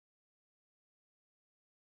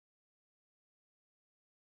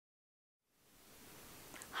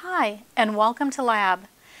Hi, and welcome to lab.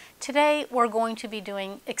 Today we're going to be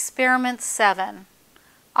doing Experiment 7,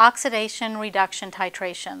 Oxidation-Reduction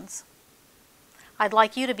Titrations. I'd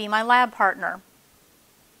like you to be my lab partner.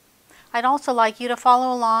 I'd also like you to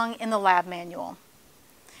follow along in the lab manual.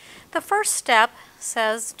 The first step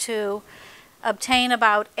says to obtain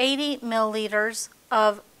about 80 milliliters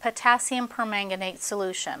of potassium permanganate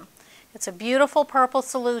solution. It's a beautiful purple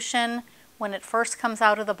solution when it first comes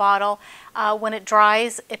out of the bottle. When it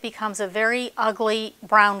dries, it becomes a very ugly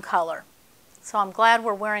brown color. So I'm glad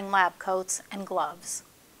we're wearing lab coats and gloves.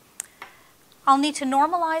 I'll need to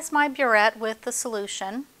normalize my burette with the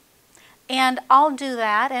solution, and I'll do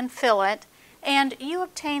that and fill it, and you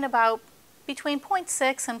obtain about between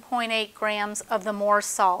 0.6 and 0.8 grams of the Moore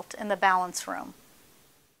salt in the balance room.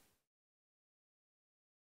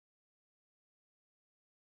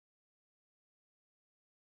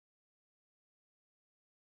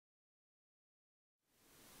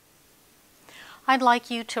 I'd like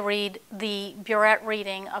you to read the burette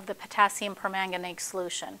reading of the potassium permanganate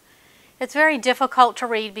solution. It's very difficult to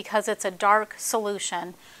read because it's a dark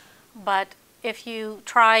solution, but if you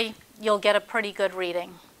try, you'll get a pretty good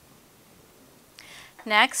reading.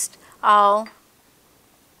 Next, I'll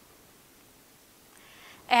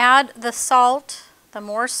add the salt, the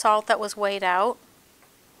Moore salt that was weighed out.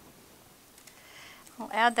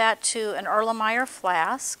 I'll add that to an Erlenmeyer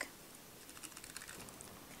flask.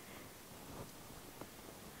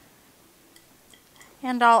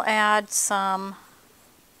 And I'll add some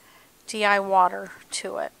DI water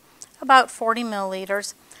to it, about 40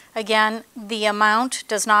 milliliters. Again, the amount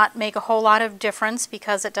does not make a whole lot of difference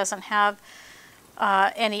because it doesn't have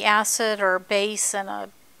any acid or base in a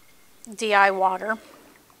DI water.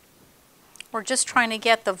 We're just trying to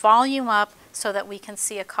get the volume up so that we can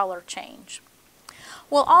see a color change.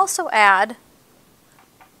 We'll also add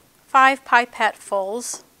 5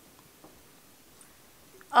 pipettefuls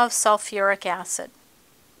of sulfuric acid.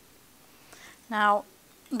 Now,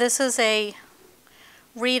 this is a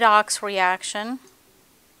redox reaction,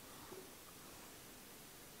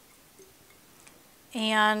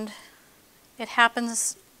 and it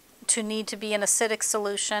happens to need to be an acidic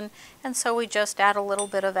solution, and so we just add a little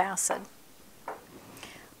bit of acid.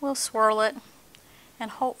 We'll swirl it, and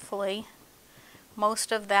hopefully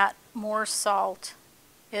most of that Moore salt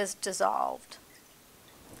is dissolved.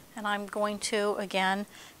 And I'm going to, again,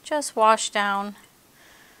 just wash down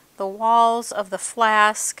the walls of the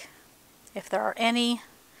flask. If there are any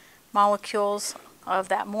molecules of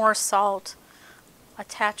that Moore salt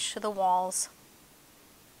attached to the walls,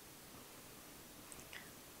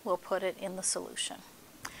 we'll put it in the solution.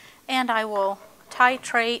 And I will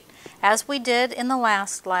titrate as we did in the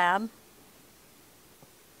last lab.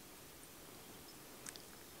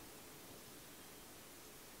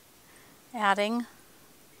 Adding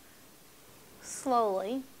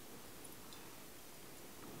slowly.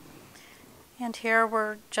 And here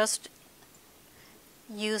we're just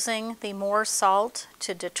using the Moore salt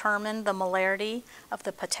to determine the molarity of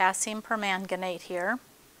the potassium permanganate here.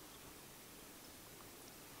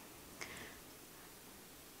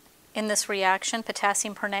 In this reaction,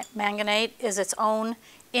 potassium permanganate is its own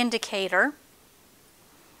indicator.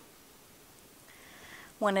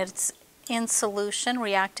 When it's in solution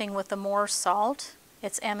reacting with the Moore salt,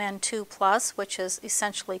 it's Mn2+, which is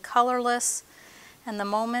essentially colorless. And the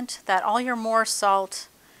moment that all your Moore salt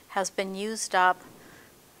has been used up,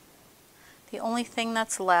 the only thing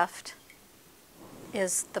that's left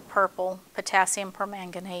is the purple potassium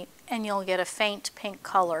permanganate, and you'll get a faint pink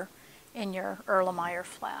color in your Erlenmeyer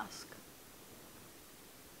flask.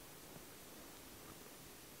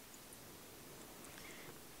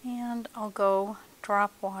 And I'll go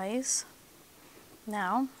dropwise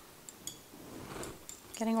now.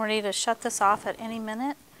 Getting ready to shut this off at any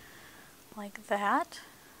minute. Like that.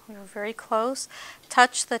 We were very close.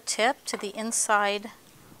 Touch the tip to the inside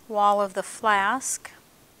wall of the flask.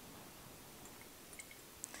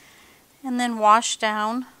 And then wash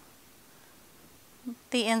down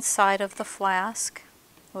the inside of the flask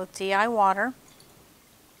with DI water.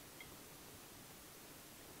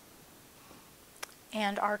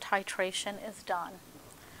 And our titration is done.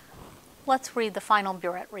 Let's read the final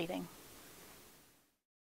burette reading.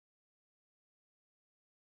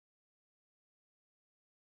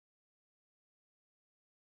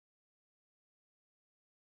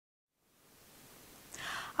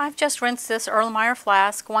 I've just rinsed this Erlenmeyer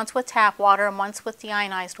flask, once with tap water and once with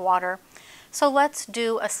deionized water. So let's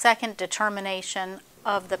do a second determination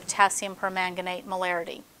of the potassium permanganate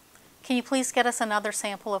molarity. Can you please get us another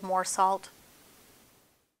sample of Moore salt?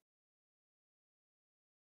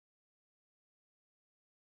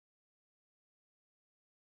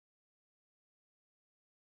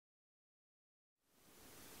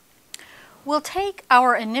 We'll take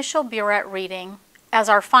our initial burette reading as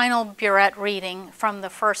our final burette reading from the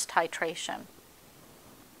first titration.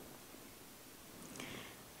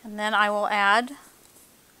 And then I will add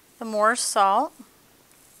the Morse salt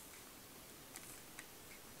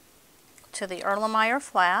to the Erlenmeyer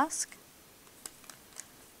flask.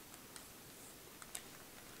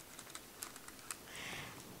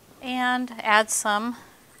 And add some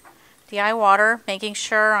DI water, making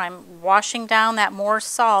sure I'm washing down that Morse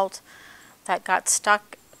salt that got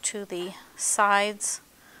stuck to the sides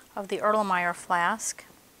of the Erlenmeyer flask.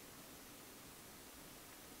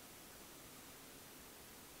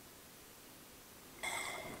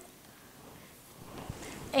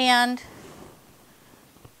 And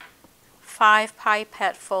 5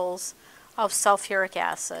 pipettefuls of sulfuric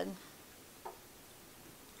acid.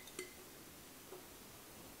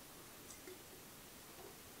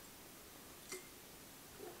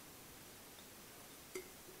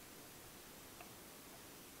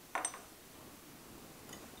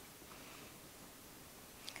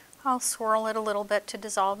 I'll swirl it a little bit to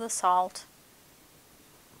dissolve the salt.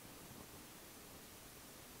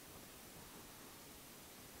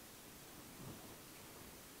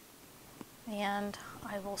 And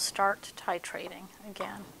I will start titrating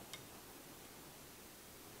again.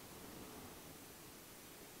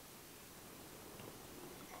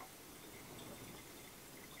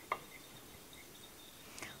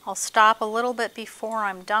 I'll stop a little bit before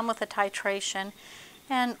I'm done with the titration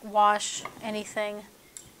and wash anything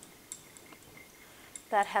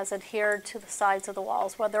that has adhered to the sides of the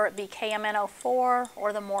walls, whether it be KMNO4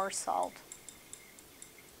 or the Morse salt.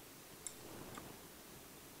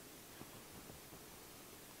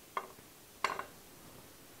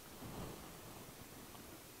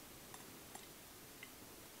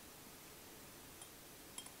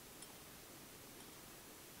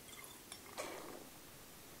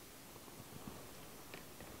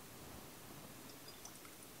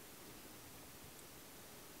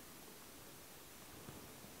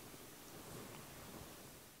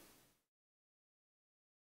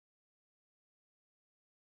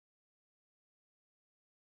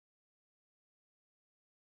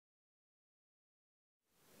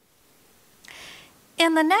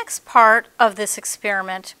 In the next part of this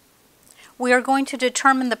experiment, we are going to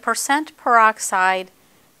determine the percent peroxide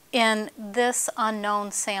in this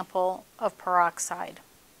unknown sample of peroxide.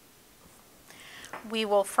 We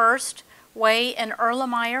will first weigh an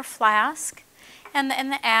Erlenmeyer flask and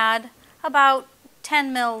then add about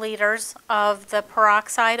 10 milliliters of the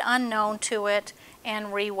peroxide unknown to it and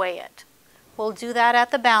reweigh it. We'll do that at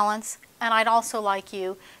the balance, and I'd also like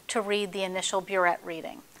you to read the initial burette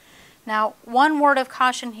reading. Now, one word of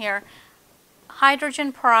caution here,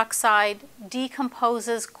 hydrogen peroxide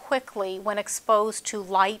decomposes quickly when exposed to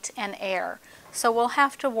light and air, so we'll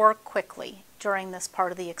have to work quickly during this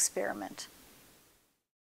part of the experiment.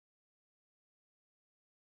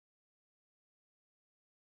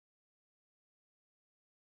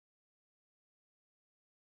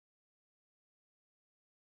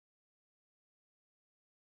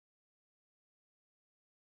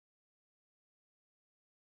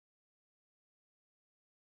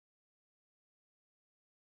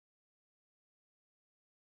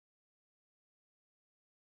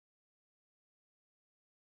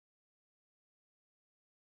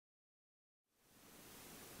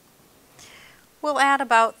 We'll add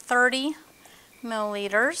about 30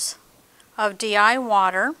 milliliters of DI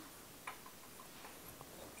water.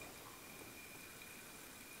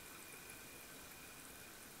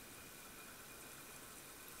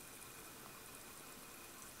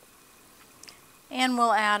 And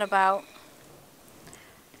we'll add about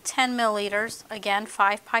 10 milliliters, again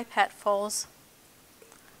 5 pipettefuls.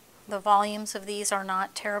 The volumes of these are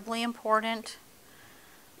not terribly important.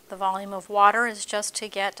 The volume of water is just to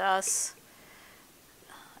get us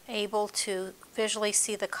able to visually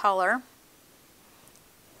see the color,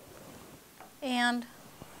 and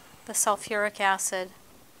the sulfuric acid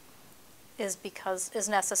is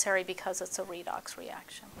necessary because it's a redox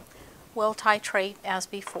reaction. We'll titrate as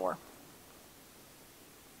before.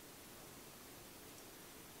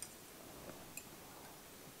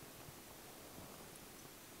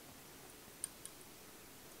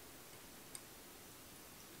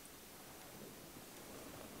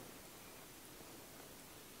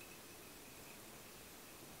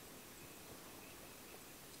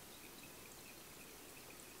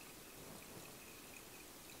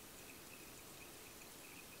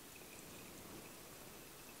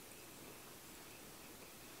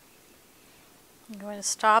 I'm going to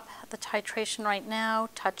stop the titration right now,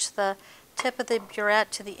 touch the tip of the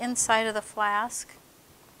burette to the inside of the flask.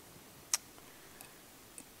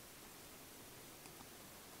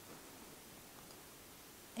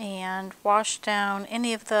 and wash down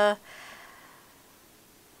any of the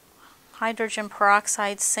hydrogen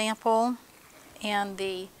peroxide sample and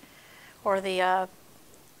the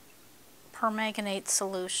permanganate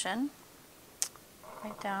solution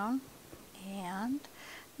right down, and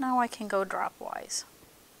now I can go dropwise.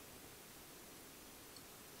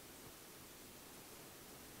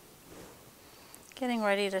 Getting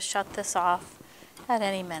ready to shut this off at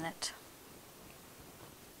any minute.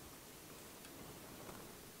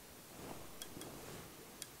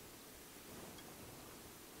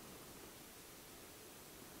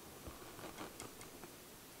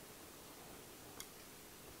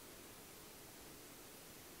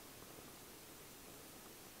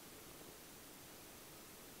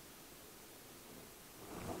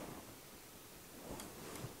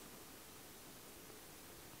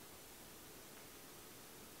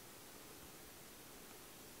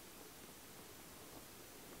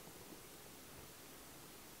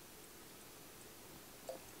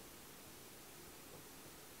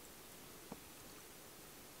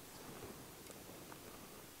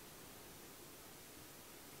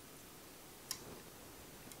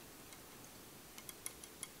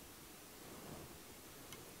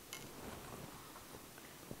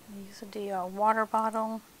 Use a DO water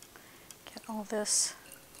bottle, get all this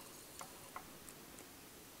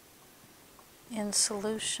in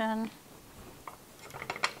solution.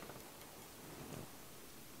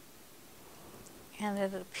 And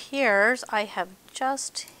it appears I have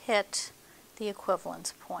just hit the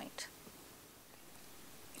equivalence point.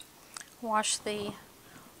 Wash the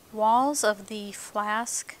walls of the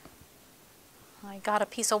flask. I got a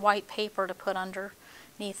piece of white paper to put underneath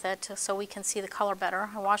it so we can see the color better.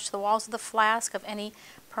 I wash the walls of the flask of any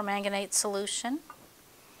permanganate solution.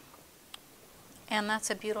 And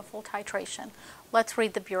that's a beautiful titration. Let's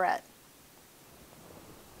read the burette.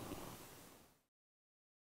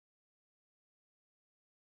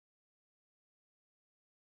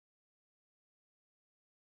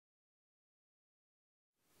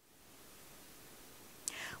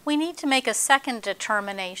 We need to make a second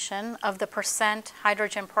determination of the percent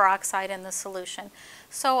hydrogen peroxide in the solution.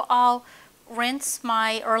 So I'll rinse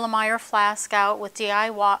my Erlenmeyer flask out with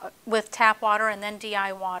tap water and then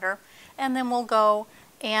DI water, and then we'll go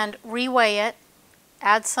and reweigh it,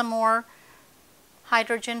 add some more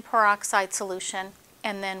hydrogen peroxide solution,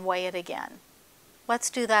 and then weigh it again. Let's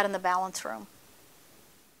do that in the balance room.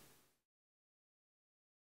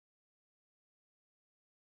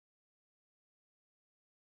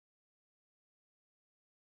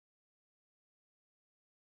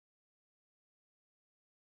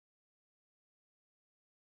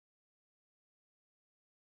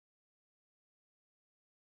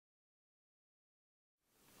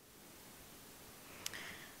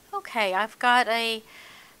 Okay, I've got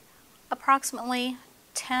approximately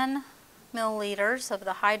 10 milliliters of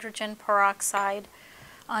the hydrogen peroxide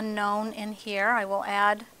unknown in here. I will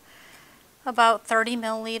add about 30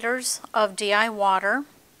 milliliters of DI water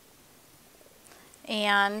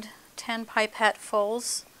and 5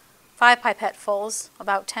 pipettefuls,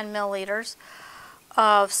 about 10 milliliters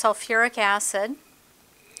of sulfuric acid.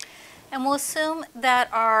 And we'll assume that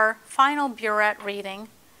our final burette reading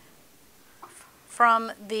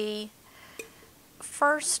from the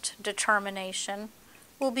first determination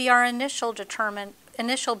will be our initial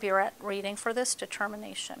burette reading for this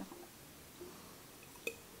determination.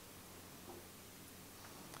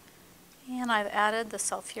 And I've added the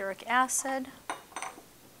sulfuric acid.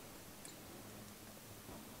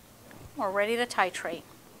 We're ready to titrate.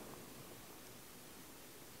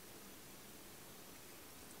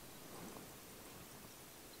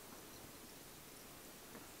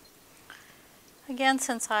 Again,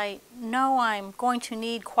 since I know I'm going to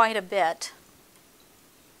need quite a bit,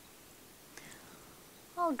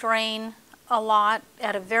 I'll drain a lot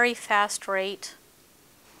at a very fast rate.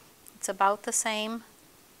 It's about the same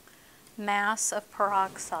mass of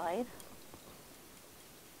peroxide.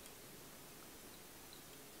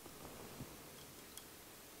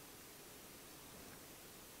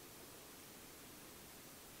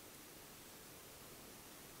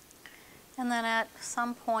 And then at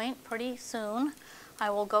some point, pretty soon, I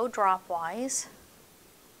will go dropwise.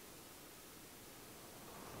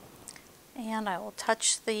 And I will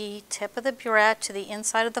touch the tip of the burette to the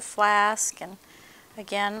inside of the flask and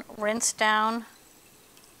again rinse down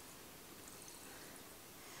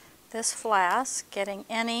this flask, getting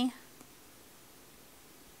any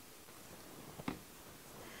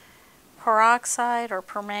peroxide or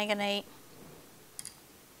permanganate.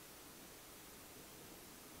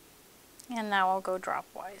 And now I'll go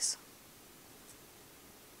dropwise.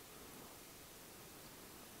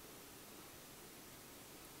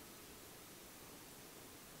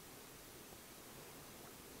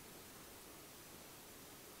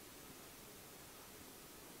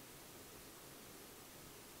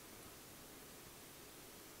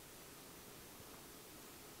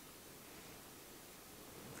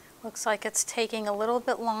 Looks like it's taking a little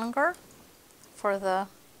bit longer for the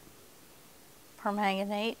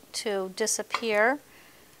permanganate to disappear.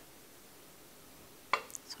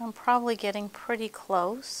 So I'm probably getting pretty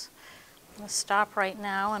close. I'm going to stop right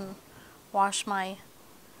now and wash my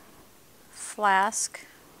flask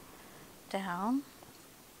down.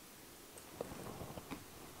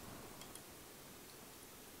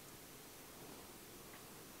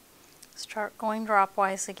 Start going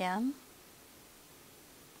dropwise again.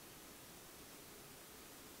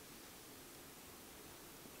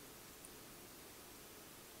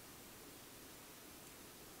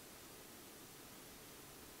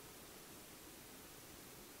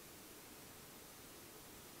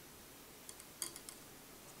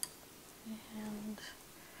 And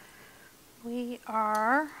we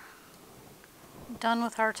are done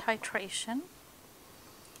with our titration.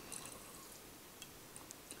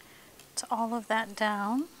 It's all of that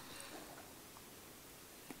down.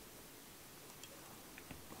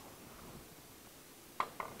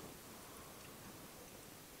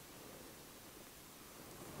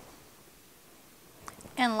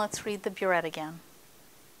 And let's read the burette again.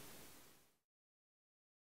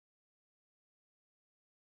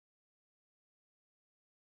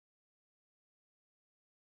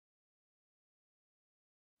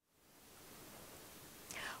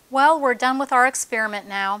 Well, we're done with our experiment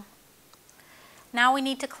now. Now we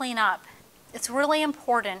need to clean up. It's really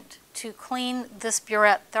important to clean this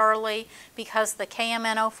burette thoroughly because the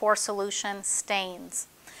KMNO4 solution stains.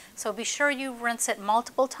 So be sure you rinse it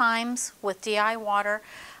multiple times with DI water.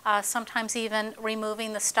 Sometimes even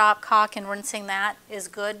removing the stopcock and rinsing that is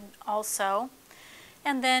good also.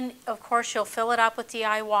 And then, of course, you'll fill it up with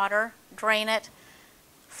DI water, drain it,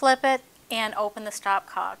 flip it, and open the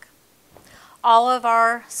stopcock. All of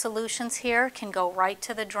our solutions here can go right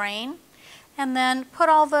to the drain. And then put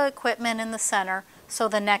all the equipment in the center so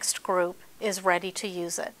the next group is ready to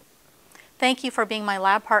use it. Thank you for being my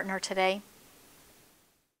lab partner today.